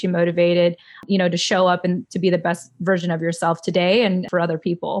going, keeps you motivated, to show up and to be the best version of yourself today and for other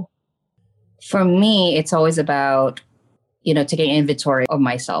people? For me, it's always about, taking inventory of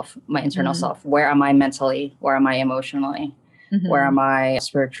myself, my internal self. Where am I mentally? Where am I emotionally? Where am I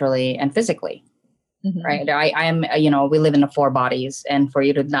spiritually and physically? Right. I am, we live in the 4 bodies. And for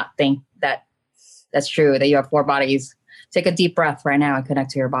you to not think that that's true, that you have 4 bodies, take a deep breath right now and connect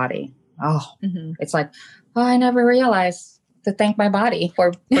to your body. It's like, I never realized to thank my body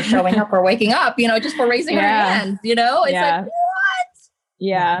for showing up or waking up, just for raising her hand, it's like, what?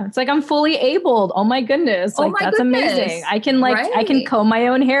 Yeah. It's like, I'm fully abled. Oh my goodness. Like, that's amazing. I can I can comb my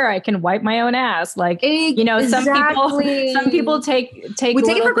own hair. I can wipe my own ass. Like, some people take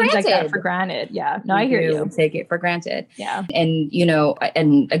little things like that for granted. Yeah. No, I hear you. Take it for granted. Yeah. And,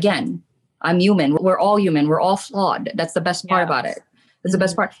 and again, I'm human. We're all human. We're all flawed. That's the best part about it. That's the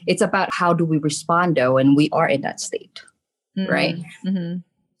best part. It's about how do we respond though when we are in that state, right? And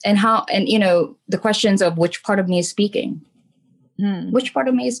the questions of which part of me is speaking. Which part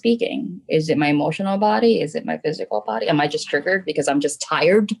of me is speaking? Is it my emotional body? Is it my physical body? Am I just triggered because I'm just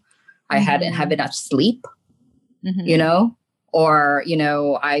tired? I hadn't had enough sleep, or,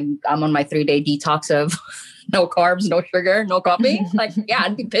 I'm on my 3-day detox of no carbs, no sugar, no coffee. Like, yeah,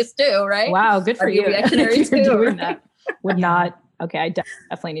 I'd be pissed too, right? Wow. Good for you. Reactionary too, doing that. Would not. Okay. I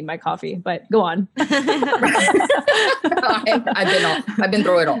definitely need my coffee, but go on. I've been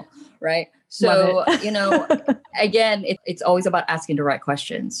through it all. Right. So, again, it's always about asking the right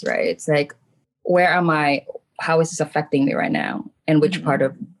questions, right? It's like, where am I? How is this affecting me right now? And which part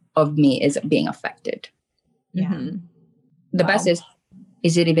of me is being affected? Yeah. The best is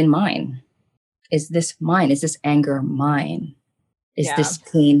it even mine? Is this mine? Is this anger mine? Is this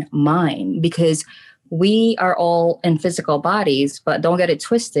pain mine? Because we are all in physical bodies, but don't get it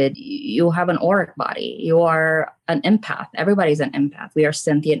twisted. You have an auric body. You are an empath. Everybody's an empath. We are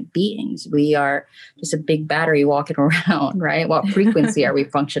sentient beings. We are just a big battery walking around, right? What frequency are we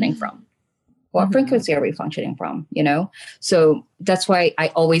functioning from? What frequency are we functioning from? So that's why I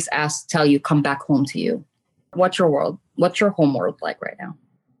always tell you, come back home to you. What's your world? What's your home world like right now?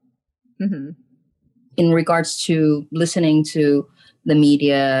 In regards to listening to the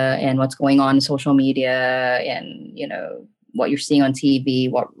media and what's going on in social media and, what you're seeing on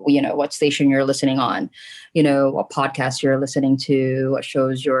TV, what station you're listening on, what podcast you're listening to, what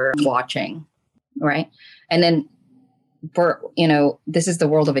shows you're watching. Right. And then this is the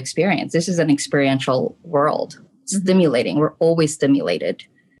world of experience. This is an experiential world. Stimulating. We're always stimulated,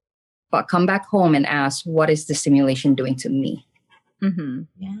 but come back home and ask, what is the stimulation doing to me? Yeah.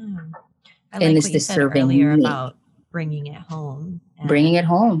 I like and what you said earlier about bringing it home. Bringing it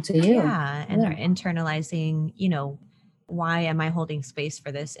home to you. Yeah. And internalizing, why am I holding space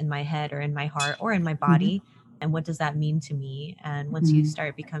for this in my head or in my heart or in my body? And what does that mean to me? And once you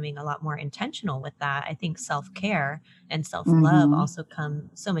start becoming a lot more intentional with that, I think self-care and self-love also come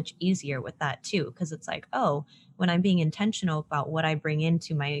so much easier with that too. Because it's like, oh, when I'm being intentional about what I bring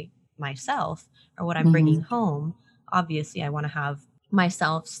into myself or what I'm bringing home, obviously I want to have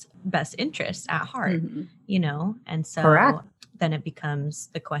myself's best interests at heart, you know? And so Correct. then it becomes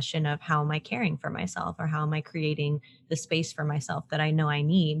the question of how am I caring for myself, or how am I creating the space for myself that I know I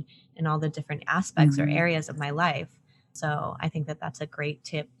need in all the different aspects or areas of my life. So I think that that's a great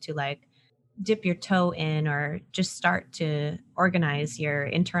tip to like dip your toe in, or just start to organize your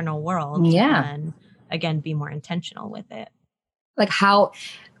internal world. And again, be more intentional with it. Like how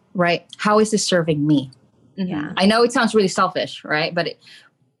is this serving me? Yeah. I know it sounds really selfish, right?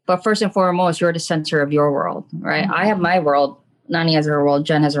 But first and foremost, you're the center of your world, right? I have my world. Nani has her world.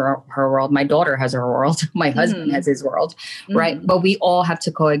 Jen has her world. My daughter has her world. My husband has his world, right? But we all have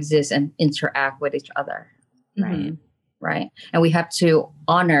to coexist and interact with each other, right? And we have to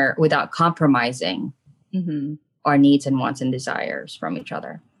honor without compromising our needs and wants and desires from each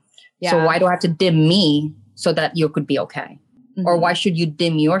other. Yeah. So why do I have to dim me so that you could be okay? Or why should you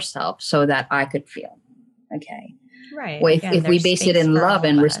dim yourself so that I could feel okay? Right. Well, if we base it in love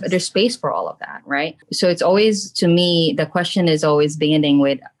and respect, there's space for all of that, right? So it's always, to me, the question is always beginning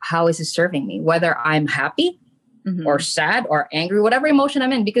with, how is it serving me? Whether I'm happy or sad or angry, whatever emotion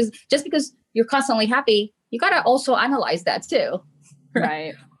I'm in, because just because you're constantly happy, you got to also analyze that too.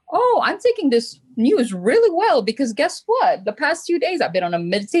 Right. Oh, I'm taking this news really well because guess what? The past 2 days I've been on a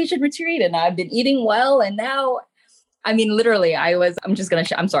meditation retreat and I've been eating well. And now, I mean, literally, I'm going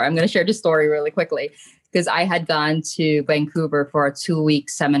to share this story really quickly. Because I had gone to Vancouver for a 2-week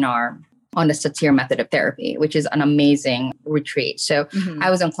seminar on the Satir method of therapy, which is an amazing retreat. So I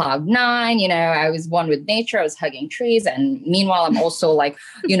was on cloud 9, you know, I was one with nature, I was hugging trees. And meanwhile, I'm also like,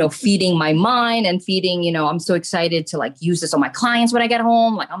 you know, feeding my mind and feeding, you know, I'm so excited to like use this on my clients when I get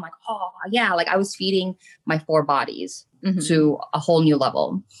home. Like, I'm like, oh yeah, like I was feeding my 4 bodies to a whole new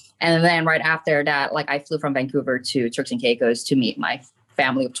level. And then right after that, like I flew from Vancouver to Turks and Caicos to meet my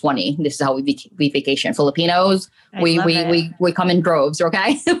family of 20. This is how we vacation. Filipinos, we come in droves,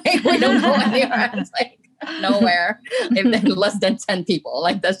 okay? We don't go anywhere. It's like nowhere. Less than 10 people.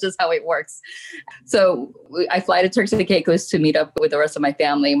 Like that's just how it works. So I fly to Turks and Caicos to meet up with the rest of my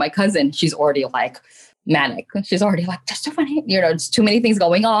family. My cousin, she's already like manic. She's already like, that's so funny. You know, it's too many things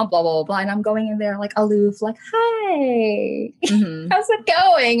going on, blah, blah, blah, blah. And I'm going in there like aloof, like, hi, how's it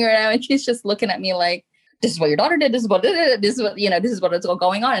going? You know, and she's just looking at me like, this is what your daughter did. This is what what's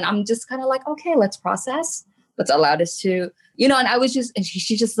going on. And I'm just kind of like, okay, let's process. Let's allow this to, you know, and I was just, and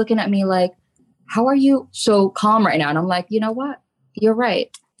she's just looking at me like, how are you so calm right now? And I'm like, you know what? You're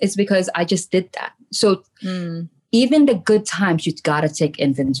right. It's because I just did that. So even the good times, you got to take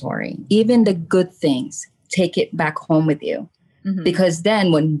inventory. Even the good things, take it back home with you. Because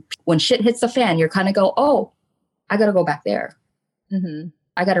then when shit hits the fan, you're kind of go, oh, I got to go back there.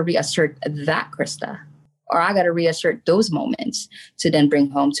 I got to reassert that, Krista. Or I got to reassert those moments to then bring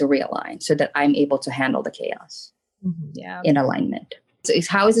home to realign so that I'm able to handle the chaos in alignment. So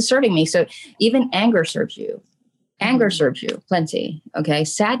how is it serving me? So even anger serves you. Anger serves you plenty. Okay.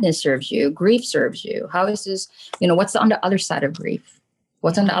 Sadness serves you. Grief serves you. How is this, you know, what's on the other side of grief?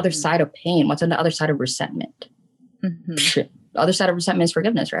 What's on the other side of pain? What's on the other side of resentment? The other side of resentment is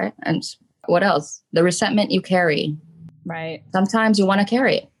forgiveness, right? And what else? The resentment you carry. Right. Sometimes you want to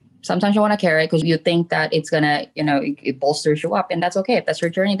carry it. Sometimes you want to carry it because you think that it's going to, you know, it bolsters you up, and that's okay. If that's your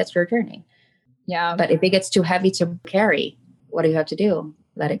journey, that's your journey. Yeah. But if it gets too heavy to carry, what do you have to do?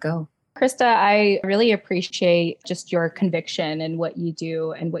 Let it go. Krista, I really appreciate just your conviction and what you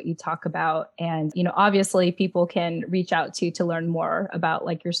do and what you talk about. And, you know, obviously people can reach out to learn more about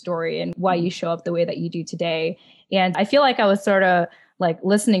like your story and why you show up the way that you do today. And I feel like I was sort of like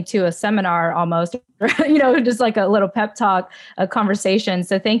listening to a seminar almost, you know, just like a little pep talk, a conversation.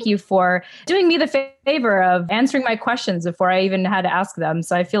 So thank you for doing me the favor of answering my questions before I even had to ask them.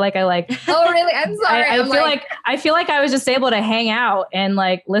 So I feel like oh, really? I'm sorry. I feel like I was just able to hang out and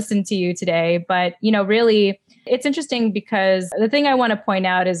like listen to you today. But, you know, really, it's interesting because the thing I want to point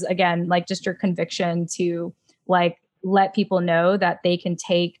out is, again, like just your conviction to like let people know that they can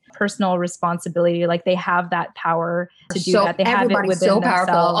take personal responsibility. Like they have that power to do that. They have it within themselves.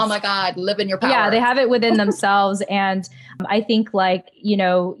 Powerful. Oh my God, live in your power. Yeah, they have it within themselves. And I think like, you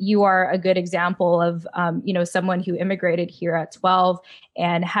know, you are a good example of, you know, someone who immigrated here at 12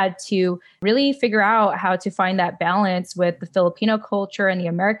 and had to really figure out how to find that balance with the Filipino culture and the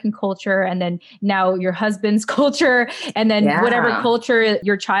American culture. And then now your husband's culture, and then whatever culture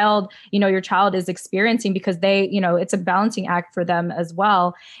your child is experiencing, because they, you know, it's a balancing act for them as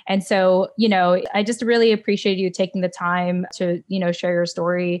well. And so, I just really appreciate you taking the time to, share your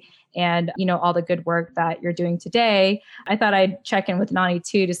story and, all the good work that you're doing today. I thought I'd check in with Nani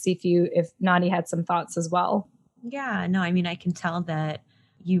too to see if Nani had some thoughts as well. Yeah, no, I mean, I can tell that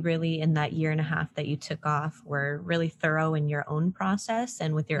you really, in that year and a half that you took off, were really thorough in your own process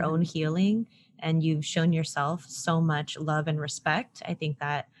and with your own healing. And you've shown yourself so much love and respect. I think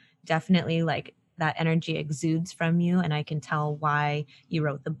that definitely that energy exudes from you. And I can tell why you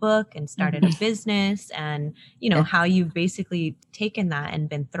wrote the book and started a business and, how you've basically taken that and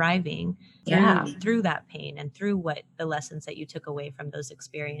been thriving through that pain and through what the lessons that you took away from those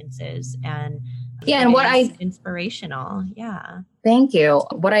experiences. And and what inspirational. Yeah. Thank you.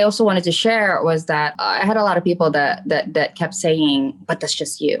 What I also wanted to share was that I had a lot of people that kept saying, but that's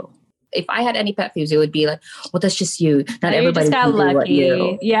just you. If I had any pet peeves, it would be like, well, that's just you. Not everybody just got can do lucky.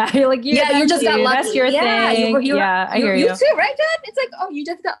 You. Yeah, you're like, you just got lucky. That's your thing. I hear you. You too, right, Jen? It's like, oh, you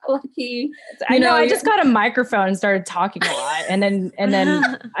just got lucky. I know. I just got a microphone and started talking a lot, and then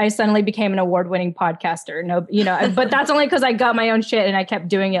I suddenly became an award-winning podcaster. But that's only because I got my own shit and I kept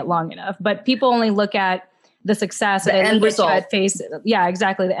doing it long enough. But people only look at the success, the end result. Yeah,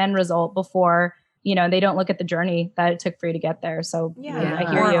 exactly, the end result before. They don't look at the journey that it took for you to get there. So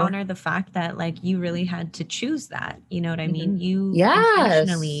I hear you. Honor the fact that you really had to choose that. You know what I mean? You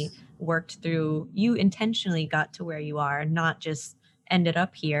intentionally worked through, you intentionally got to where you are, not just ended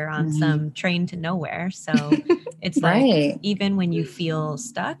up here on some train to nowhere. So it's even when you feel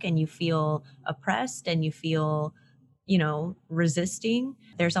stuck and you feel oppressed and you feel, resisting,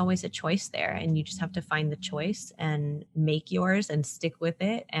 there's always a choice there. And you just have to find the choice and make yours and stick with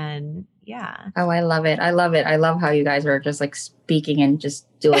it. And oh, I love it. I love how you guys are just speaking and just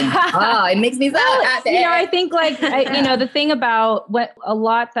doing. It makes me so happy. I think the thing about what a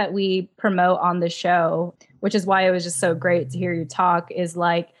lot that we promote on the show, which is why it was just so great to hear you talk, is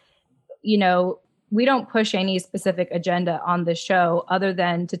we don't push any specific agenda on the show other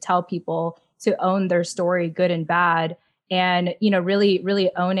than to tell people to own their story, good and bad, and, really, really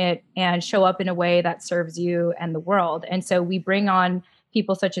own it and show up in a way that serves you and the world. And so we bring on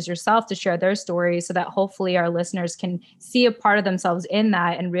people such as yourself to share their stories so that hopefully our listeners can see a part of themselves in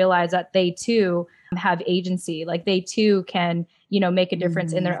that and realize that they too have agency, they too can, make a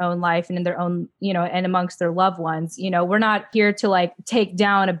difference in their own life and in their own, and amongst their loved ones. We're not here to take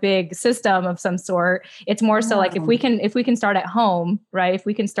down a big system of some sort. It's more so if we can start at home, right? If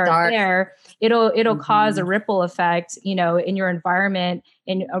we can start there, it'll cause a ripple effect, in your environment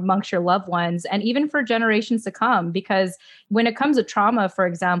and amongst your loved ones and even for generations to come. Because when it comes to trauma, for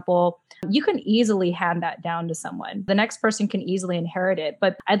example, you can easily hand that down to someone. The next person can easily inherit it.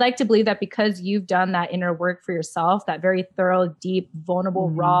 But I'd like to believe that because you've done that inner work for yourself, that very thorough, deep,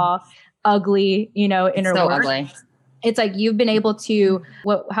 vulnerable, raw, ugly, inner work. Ugly. It's you've been able to,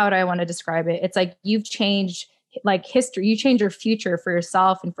 how do I want to describe it? It's you've changed history. You change your future for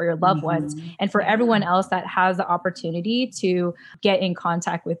yourself and for your loved ones and for everyone else that has the opportunity to get in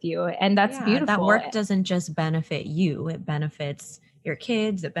contact with you. And that's beautiful. That work doesn't just benefit you. It benefits your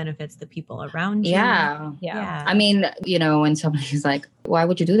kids, it benefits the people around you. Yeah. I mean, when somebody's like, why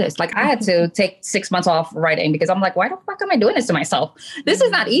would you do this? I had to take 6 months off writing because I'm like, why the fuck am I doing this to myself? This is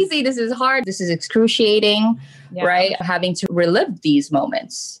not easy. This is hard. This is excruciating, right? Having to relive these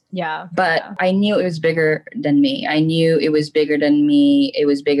moments. Yeah. But I knew it was bigger than me. I knew it was bigger than me. It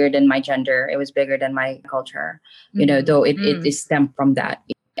was bigger than my gender. It was bigger than my culture, though it stemmed from that.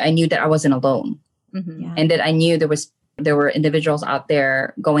 I knew that I wasn't alone. And that I knew there were individuals out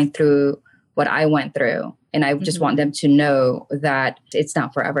there going through what I went through. And I just want them to know that it's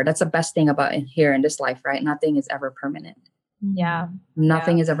not forever. That's the best thing about here in this life, right? Nothing is ever permanent. Yeah.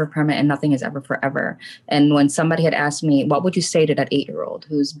 Nothing is ever permanent and nothing is ever forever. And when somebody had asked me, what would you say to that 8-year-old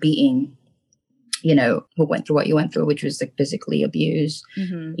who's being, who went through what you went through, which was physically abused,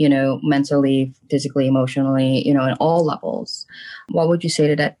 mentally, physically, emotionally, in all levels. What would you say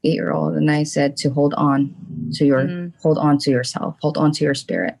to that 8-year-old? And I said to hold on to hold on to yourself, hold on to your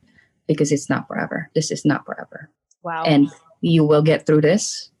spirit, because it's not forever. This is not forever. Wow. And you will get through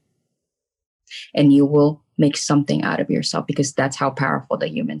this and you will make something out of yourself, because that's how powerful the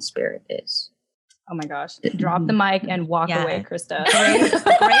human spirit is. Oh my gosh. Drop the mic and walk away, Krista.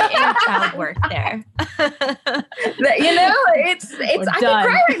 Great inner child work there. It's I can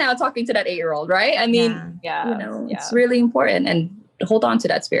cry right now talking to that 8-year-old, right? I mean, it's really important. And hold on to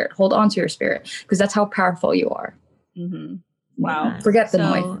that spirit. Hold on to your spirit, because that's how powerful you are. Wow. Yeah. Forget the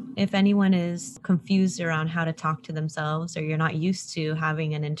noise. So if anyone is confused around how to talk to themselves, or you're not used to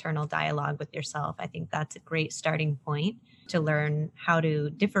having an internal dialogue with yourself, I think that's a great starting point to learn how to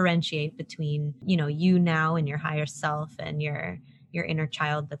differentiate between, you now and your higher self and your your inner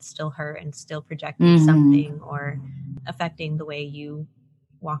child that's still hurt and still projecting something or affecting the way you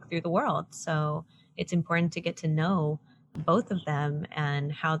walk through the world. So it's important to get to know both of them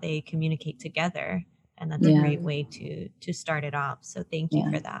and how they communicate together. And that's a great way to start it off. So thank you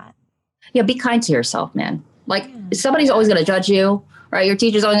for that. Yeah, be kind to yourself, man. Like somebody's always going to judge you, right? Your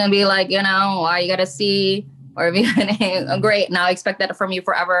teacher's always going to be like, you know, you got to see, or be great. Now I expect that from you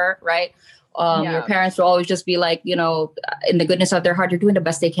forever, right? Your parents will always just be like, you know, in the goodness of their heart, they're doing the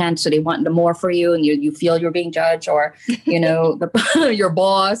best they can. So they want the more for you, and you feel you're being judged, or, you know, your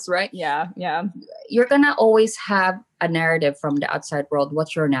boss, right? Yeah. You're going to always have a narrative from the outside world.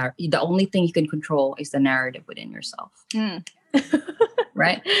 What's your narrative? The only thing you can control is the narrative within yourself.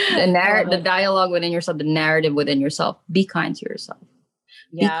 Right? The dialogue within yourself, the narrative within yourself. Be kind to yourself.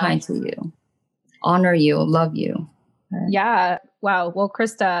 Be kind to you. Honor you. Love you. Right? Yeah. Wow. Well,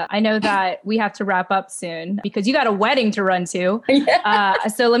 Krista, I know that we have to wrap up soon because you got a wedding to run to.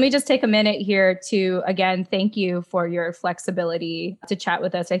 So let me just take a minute here to, again, thank you for your flexibility to chat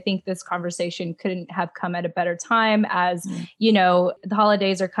with us. I think this conversation couldn't have come at a better time as, you know, the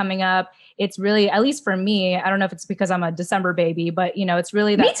holidays are coming up. It's really, at least for me, I don't know if it's because I'm a December baby, but, you know, it's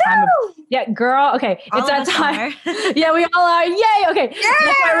really that time of, girl. Okay. It's that time. Yeah, we all are. Yay. Okay. Yeah.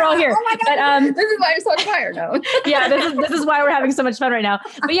 That's why we're all here. Oh my God. But, this is why I'm so tired now. This is why we're having so much fun right now.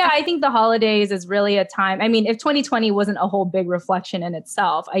 But yeah, I think the holidays is really a time. I mean, if 2020 wasn't a whole big reflection in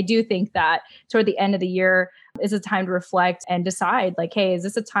itself, I do think that toward the end of the year is a time to reflect and decide like, hey, is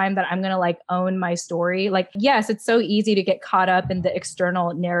this a time that I'm going to like own my story? Like, yes, it's so easy to get caught up in the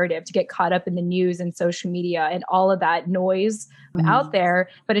external narrative, to get caught up in the news and social media and all of that noise out there.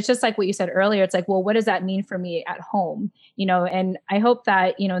 But it's just like what you said earlier. It's like, well, what does that mean for me at home? You know, and I hope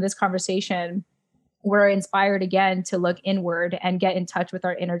that, you know, this conversation, we're inspired again to look inward and get in touch with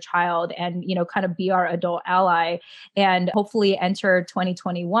our inner child and, you know, kind of be our adult ally and hopefully enter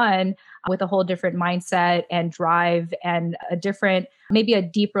 2021 with a whole different mindset and drive and a different, maybe a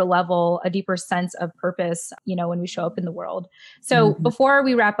deeper level, a deeper sense of purpose, you know, when we show up in the world. So before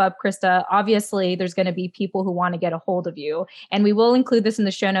we wrap up, Krista, obviously there's going to be people who want to get a hold of you, and we will include this in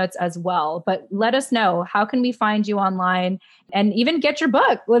the show notes as well, but let us know, how can we find you online and even get your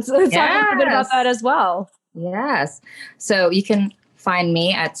book? Let's talk a little bit about that as well. Yes. So you can find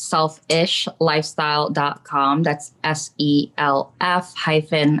me at selfishlifestyle.com. That's SELF-ISH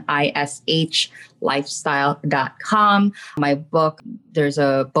lifestyle.com. My book, there's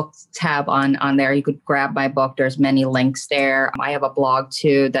a book tab on there. You could grab my book. There's many links there. I have a blog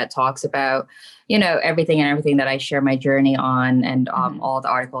too that talks about, you know, everything that I share my journey on, and all the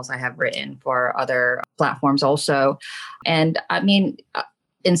articles I have written for other platforms also. And I mean,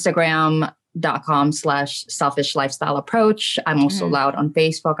 Instagram.com/selfish lifestyle approach. I'm also loud on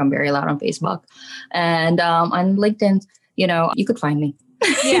Facebook. I'm very loud on Facebook. And on LinkedIn, you know, you could find me.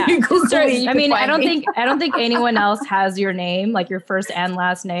 Yeah. I mean, I don't think anyone else has your name, like your first and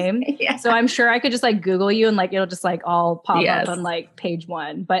last name. Yeah. So I'm sure I could just like Google you and like, it'll just like all pop up on like page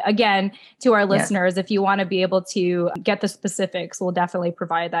one. But again, to our listeners, if you want to be able to get the specifics, we'll definitely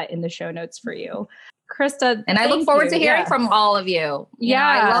provide that in the show notes for you. Krista, and I look forward to hearing from all of you. You know,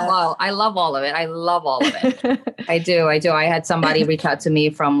 I love all of it. I love all of it. I do. I had somebody reach out to me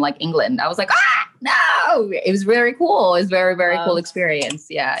from like England. I was like, no, it was very cool. It was very, very cool experience.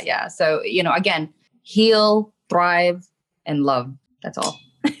 Yeah. So, you know, again, heal, thrive, and love. That's all.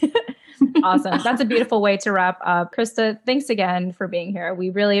 Awesome. That's a beautiful way to wrap up. Krista, thanks again for being here.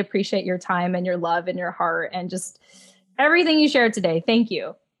 We really appreciate your time and your love and your heart and just everything you shared today. Thank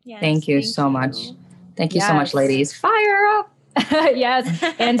you. Yes, thank you so much. Thank you so much, ladies. Fire up. Yes.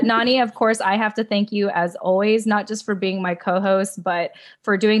 And Nani, of course, I have to thank you as always, not just for being my co-host, but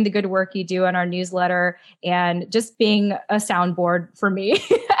for doing the good work you do on our newsletter and just being a soundboard for me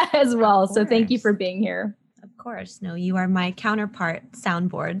as well. So thank you for being here. Of course. No, you are my counterpart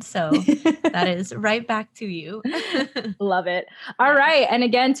soundboard. So that is right back to you. Love it. All right. And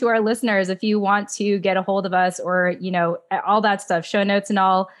again, to our listeners, if you want to get a hold of us or, you know, all that stuff, show notes and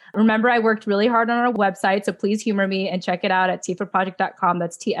all, remember, I worked really hard on our website. So please humor me and check it out at tfaproject.com.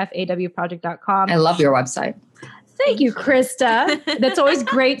 That's tfawproject.com. I love your website. Thank you, Krista. That's always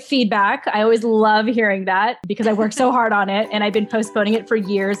great feedback. I always love hearing that because I worked so hard on it and I've been postponing it for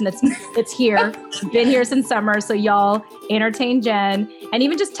years and it's here. Been here since summer. So y'all entertain Jen and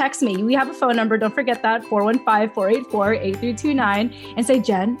even just text me. We have a phone number. Don't forget that 415-484-8329 and say,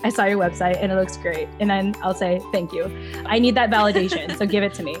 Jen, I saw your website and it looks great. And then I'll say, thank you. I need that validation. So give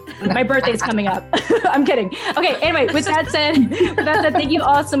it to me. My birthday's coming up. I'm kidding. Okay. Anyway, with that said, thank you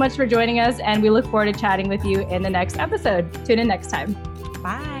all so much for joining us. And we look forward to chatting with you in the next episode. Tune in next time.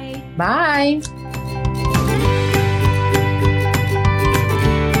 Bye. Bye.